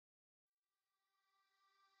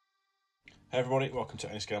Hey everybody, welcome to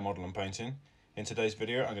AnyScale Modelling Painting. In today's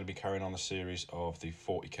video I'm going to be carrying on the series of the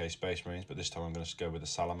 40k Space Marines, but this time I'm going to go with the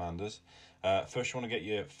Salamanders. First you want to get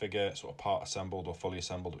your figure sort of part assembled or fully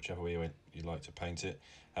assembled, whichever way you like to paint it,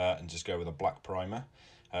 and just go with a black primer.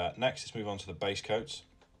 Next let's move on to the base coats.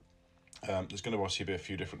 There's going to obviously be a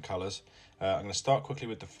few different colours. I'm going to start quickly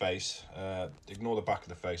with the face. Ignore the back of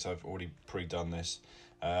the face, I've already pre-done this.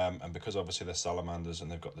 And because obviously they're salamanders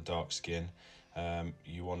and they've got the dark skin,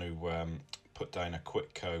 you want to put down a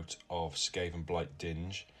quick coat of Skaven Blight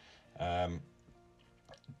Dinge.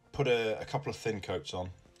 Put a couple of thin coats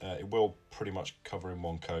on. It will pretty much cover in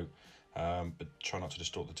one coat, but try not to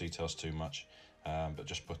distort the details too much. But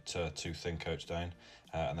just put 2 thin coats down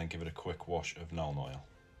and then give it a quick wash of Nuln Oil.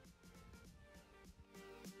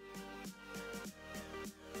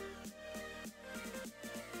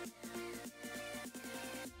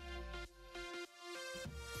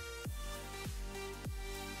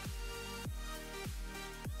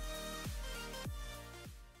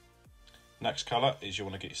 Next colour is you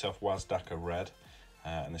want to get yourself Wazdaka Red,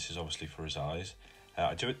 and this is obviously for his eyes.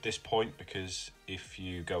 I do it at this point because if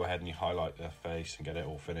you go ahead and you highlight their face and get it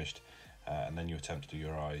all finished, and then you attempt to do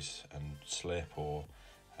your eyes and slip, or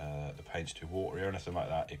the paint's too watery or anything like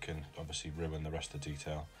that, it can obviously ruin the rest of the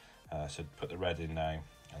detail. So put the red in now,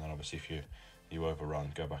 and then obviously if you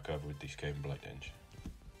overrun, go back over with the Skaven Blight Dinge.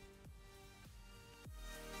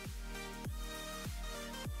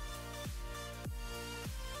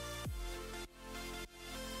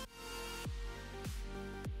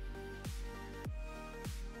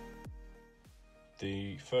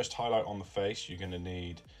 The first highlight on the face, you're going to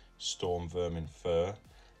need Storm Vermin Fur.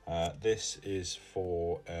 This is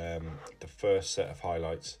for the first set of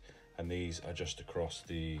highlights, and these are just across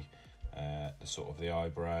the sort of the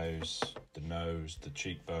eyebrows, the nose, the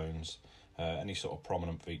cheekbones, any sort of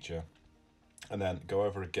prominent feature. And then go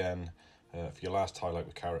over again for your last highlight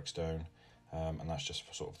with Carrick Stone, and that's just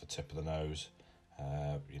for sort of the tip of the nose,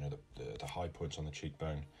 you know, the high points on the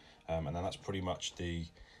cheekbone, and then that's pretty much the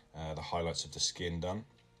highlights of the skin done.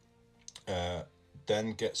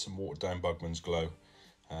 Then get some watered down Bugman's Glow,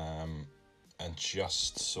 and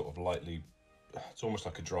just sort of lightly, it's almost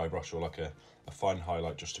like a dry brush or like a fine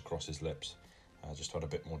highlight just across his lips, just to add a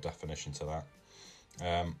bit more definition to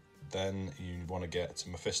that. Then you want to get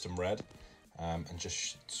Mephiston Red, and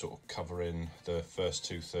just sort of cover in the first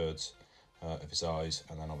 2/3 of his eyes,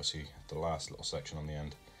 and then obviously the last little section on the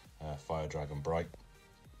end, Fire Dragon Bright,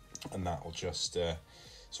 and that will just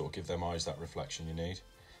sort of give them eyes that reflection you need.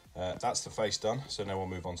 That's the face done, so now we'll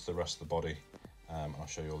move on to the rest of the body, and I'll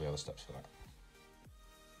show you all the other steps for that.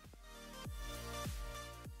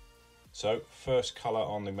 So first colour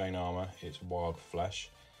on the main armour is Wild Flesh.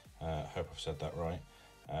 Hope I've said that right.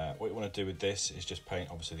 What you want to do with this is just paint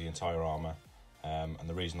obviously the entire armour, and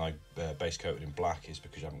the reason I base coated in black is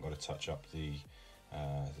because you haven't got to touch up the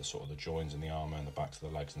sort of the joins in the armour and the backs of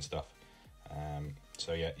the legs and stuff.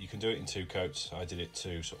 So yeah, you can do it in 2 coats. I did it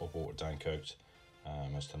 2 sort of watered down coats,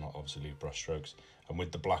 as to not obviously leave brush strokes. And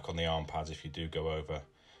with the black on the arm pads, if you do go over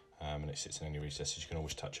and it sits in any recesses, you can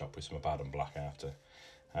always touch up with some Abaddon black after.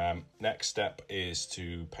 Next step is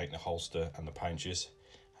to paint the holster and the pouches,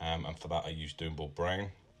 and for that I use Doomball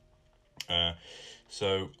Brown.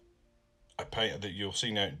 So I painted that, you'll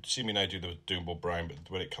see me now do the Doomball Brown, but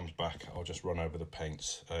when it comes back I'll just run over the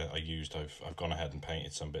paints I used. I've gone ahead and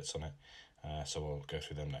painted some bits on it, so I'll go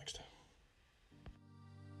through them next.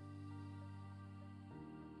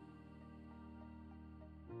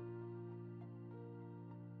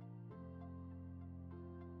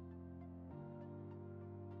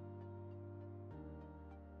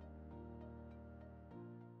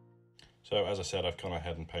 So as I said, I've gone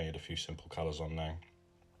ahead and painted a few simple colours on now.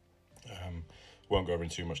 Won't go over in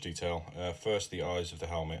too much detail. First, the eyes of the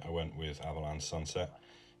helmet, I went with Avalanche Sunset.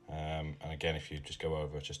 And again, if you just go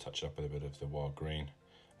over, just touch it up with a bit of the wild green,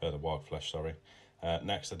 the wild flesh, sorry.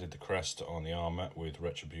 Next, I did the crest on the armour with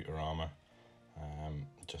Retributor armour,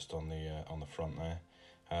 just on the front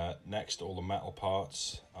there. Next, all the metal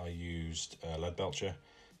parts, I used Leadbelcher,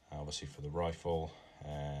 obviously for the rifle.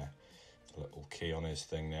 The little key on his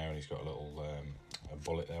thing there, and he's got a little a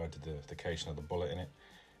bullet there. I did the casing of the bullet in it.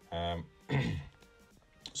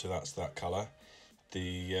 So that's that colour.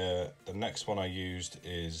 The next one I used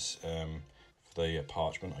is for the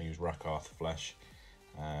parchment. I used Rakarth Flesh.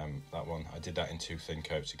 That one I did that in 2 thin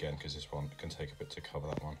coats again because this one can take a bit to cover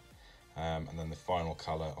that one. And then the final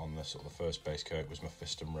colour on the sort of the first base coat was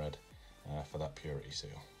Mephiston Red for that purity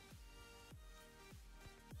seal.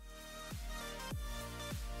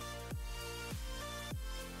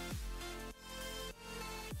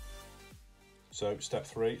 So step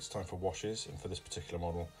 3, it's time for washes, and for this particular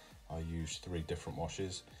model I used 3 different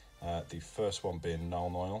washes. The first one being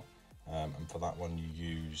Null Oil, and for that one you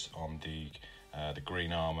use on the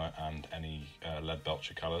green armour and any lead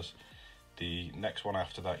belcher colours. The next one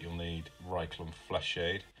after that you'll need Reikland Flesh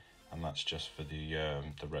Shade, and that's just for the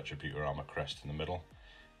Retributor armour crest in the middle.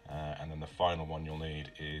 And then the final one you'll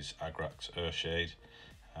need is Agrax Earthshade,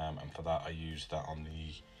 and for that I used that on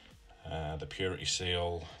the Purity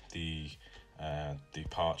Seal, the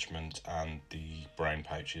parchment, and the brain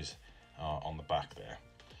pouches on the back there.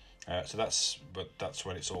 So that's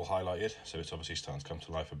when it's all highlighted, so it's obviously starting to come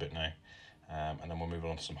to life a bit now. And then we'll move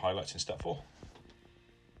on to some highlights in step 4.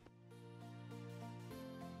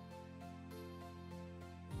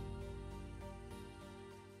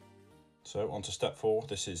 So on to step 4.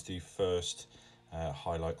 This is the first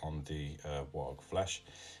highlight on the Warg flesh.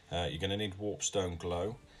 You're going to need Warpstone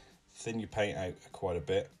Glow. Thin your paint out quite a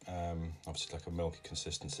bit, obviously like a milky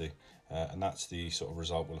consistency, and that's the sort of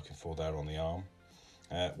result we're looking for there on the arm.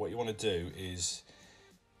 What you want to do is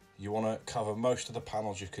you want to cover most of the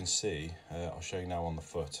panels you can see. I'll show you now on the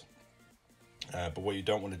foot. But what you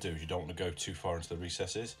don't want to do is you don't want to go too far into the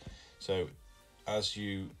recesses. So as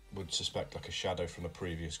you would suspect, like a shadow from the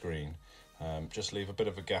previous green, just leave a bit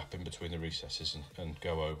of a gap in between the recesses and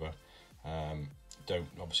go over. Don't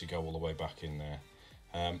obviously go all the way back in there.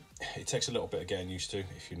 It takes a little bit of getting used to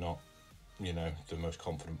if you're not, you know, the most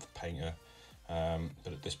confident painter.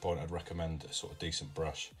 But at this point I'd recommend a sort of decent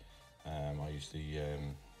brush. I use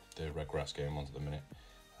the Red Grass Game ones at the minute,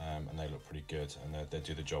 and they look pretty good, and they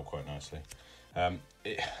do the job quite nicely.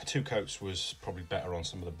 2 coats was probably better on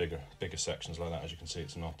some of the bigger sections like that. As you can see,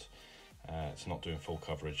 it's not doing full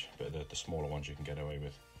coverage, but the smaller ones you can get away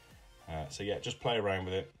with. So yeah, just play around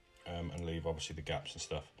with it, and leave obviously the gaps and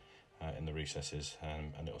stuff in the recesses,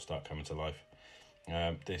 and it'll start coming to life.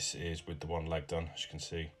 This is with the one leg done. As you can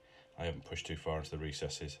see, I haven't pushed too far into the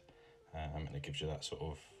recesses, and it gives you that sort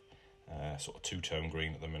of two-tone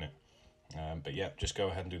green at the minute. But yeah, just go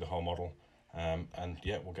ahead and do the whole model, and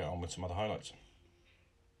yeah, we'll get on with some other highlights.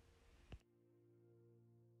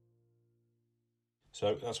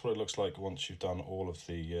 So that's what it looks like once you've done all of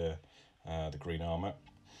the green armour,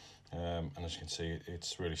 and as you can see,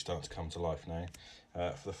 it's really starting to come to life now.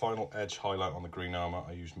 For the final edge highlight on the green armour,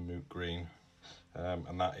 I used Moot Green,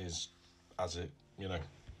 and that is, as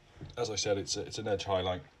I said, it's an edge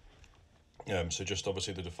highlight. So just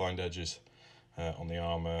obviously the defined edges on the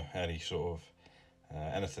armour, any sort of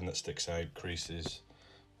anything that sticks out, creases,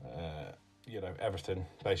 everything.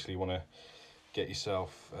 Basically, you want to get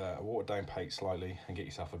yourself a watered down paint slightly and get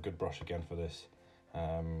yourself a good brush again for this.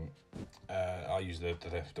 I use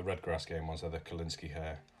the Red Grass Game ones. They're the Kolinsky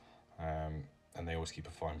hair, and they always keep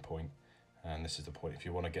a fine point, and this is the point. If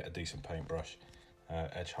you want to get a decent paintbrush,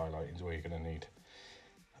 edge highlighting is where you're going to need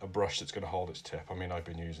a brush that's going to hold its tip. I mean, I've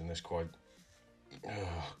been using this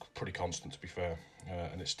pretty constant, to be fair,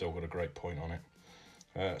 and it's still got a great point on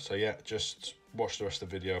it. So yeah, just watch the rest of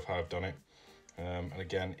the video of how I've done it, and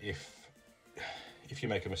again, if you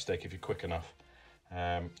make a mistake, if you're quick enough, you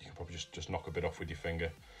can probably just knock a bit off with your finger,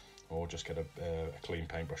 or just get a clean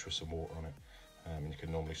paintbrush with some water on it, and you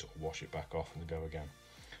can normally sort of wash it back off and go again.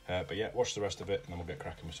 But yeah, watch the rest of it, and then we'll get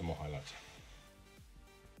cracking with some more highlights.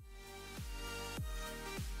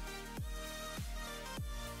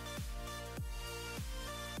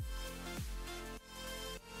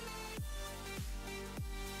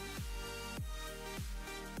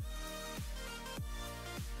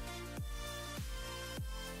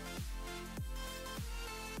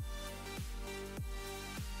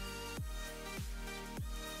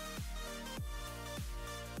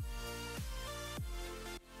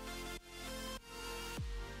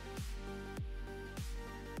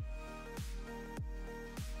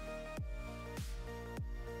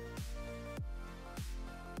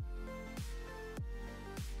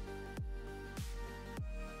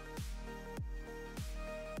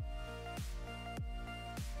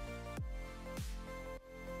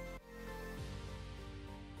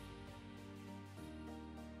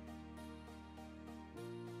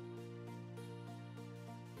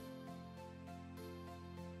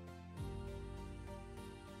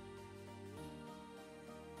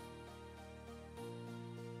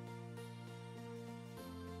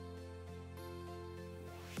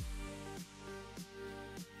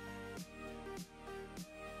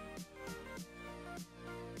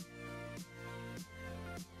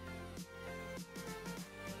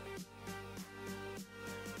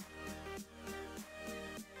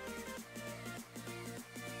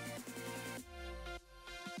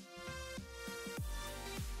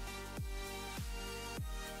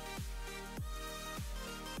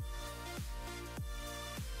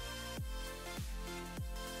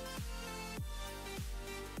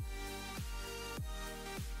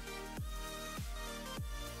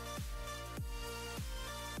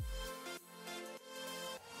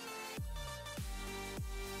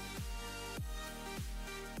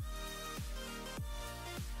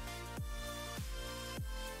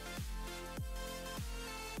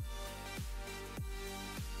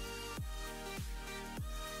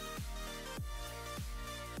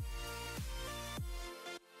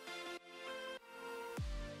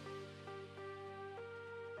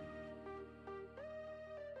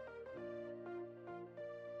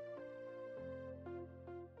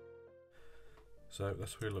 So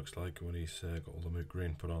that's what it looks like when he's got all the moot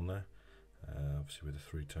green put on there. Obviously with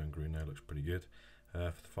the 3-tone green there, looks pretty good.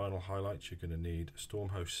 For the final highlights, you're going to need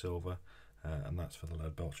Stormhost Silver, and that's for the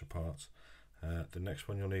lead belcher parts. The next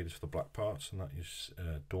one you'll need is for the black parts, and that is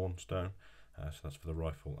Dawnstone, so that's for the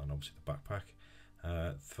rifle and obviously the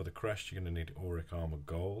backpack. For the crest, you're going to need Auric Armor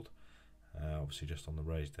Gold, obviously just on the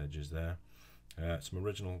raised edges there. Some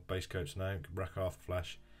original base coats now, Rakarth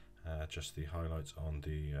Flesh, just the highlights on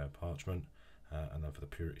the parchment. And then for the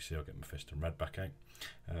Purity Seal, get Mephiston Red back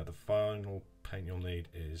out. The final paint you'll need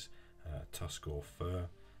is Tusk or Fur,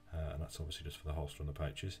 and that's obviously just for the holster and the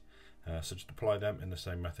pouches. So just apply them in the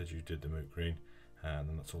same method you did the moot green, and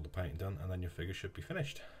then that's all the painting done, and then your figure should be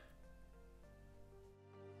finished.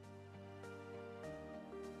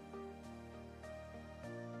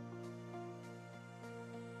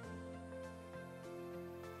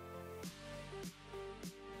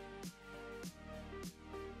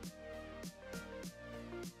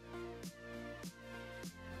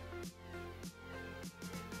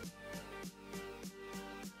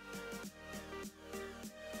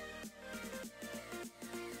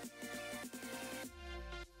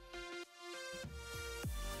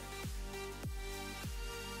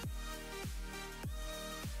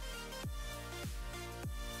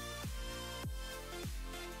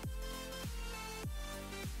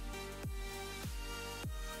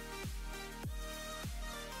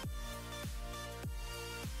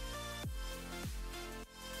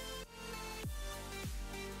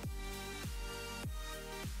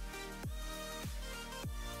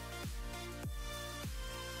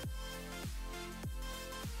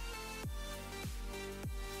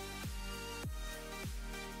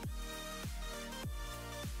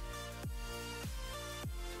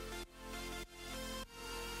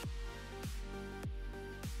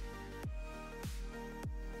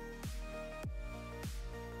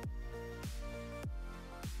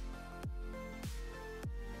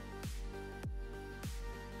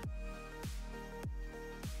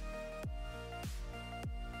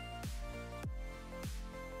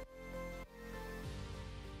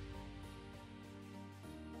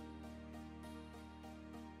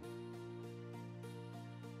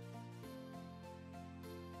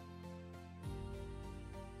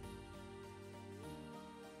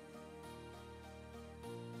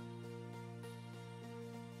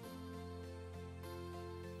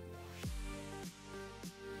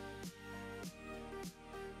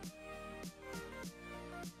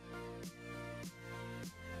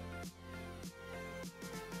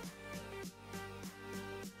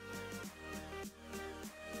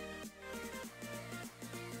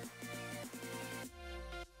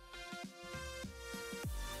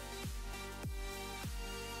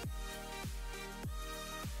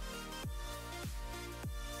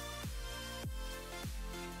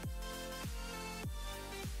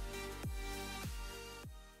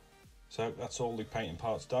 So that's all the painting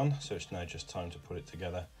parts done, so it's now just time to put it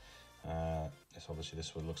together. It's obviously this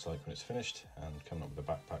is what it looks like when it's finished, and coming up with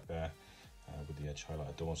the backpack there with the edge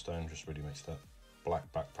highlighted Dawnstone just really makes that black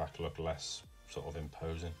backpack look less sort of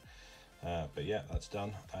imposing. But yeah, that's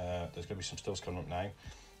done. There's going to be some stills coming up now,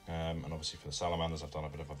 and obviously for the Salamanders I've done a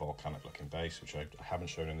bit of a volcanic looking base which I haven't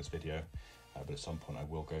shown in this video, but at some point I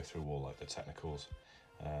will go through all like the technicals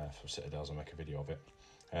for Citadels and make a video of it.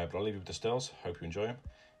 But I'll leave you with the stills, hope you enjoy them.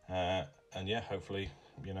 And yeah, hopefully,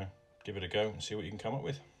 you know, give it a go and see what you can come up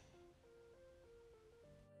with.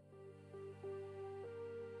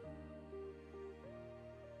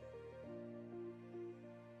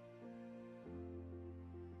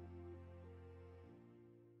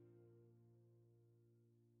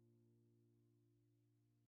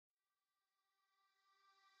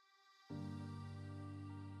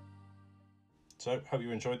 So hope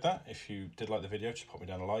you enjoyed that. If you did like the video, just pop me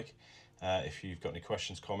down a like. If you've got any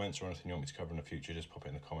questions, comments, or anything you want me to cover in the future, just pop it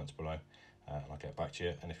in the comments below, and I'll get back to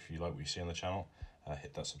you. And if you like what you see on the channel,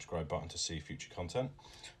 hit that subscribe button to see future content.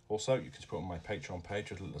 Also, you can support my Patreon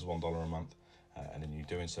page with as little as $1 a month, and in you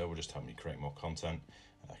doing so will just help me create more content,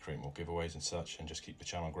 create more giveaways and such, and just keep the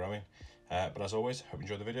channel growing. But as always, hope you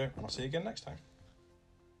enjoyed the video, and I'll see you again next time.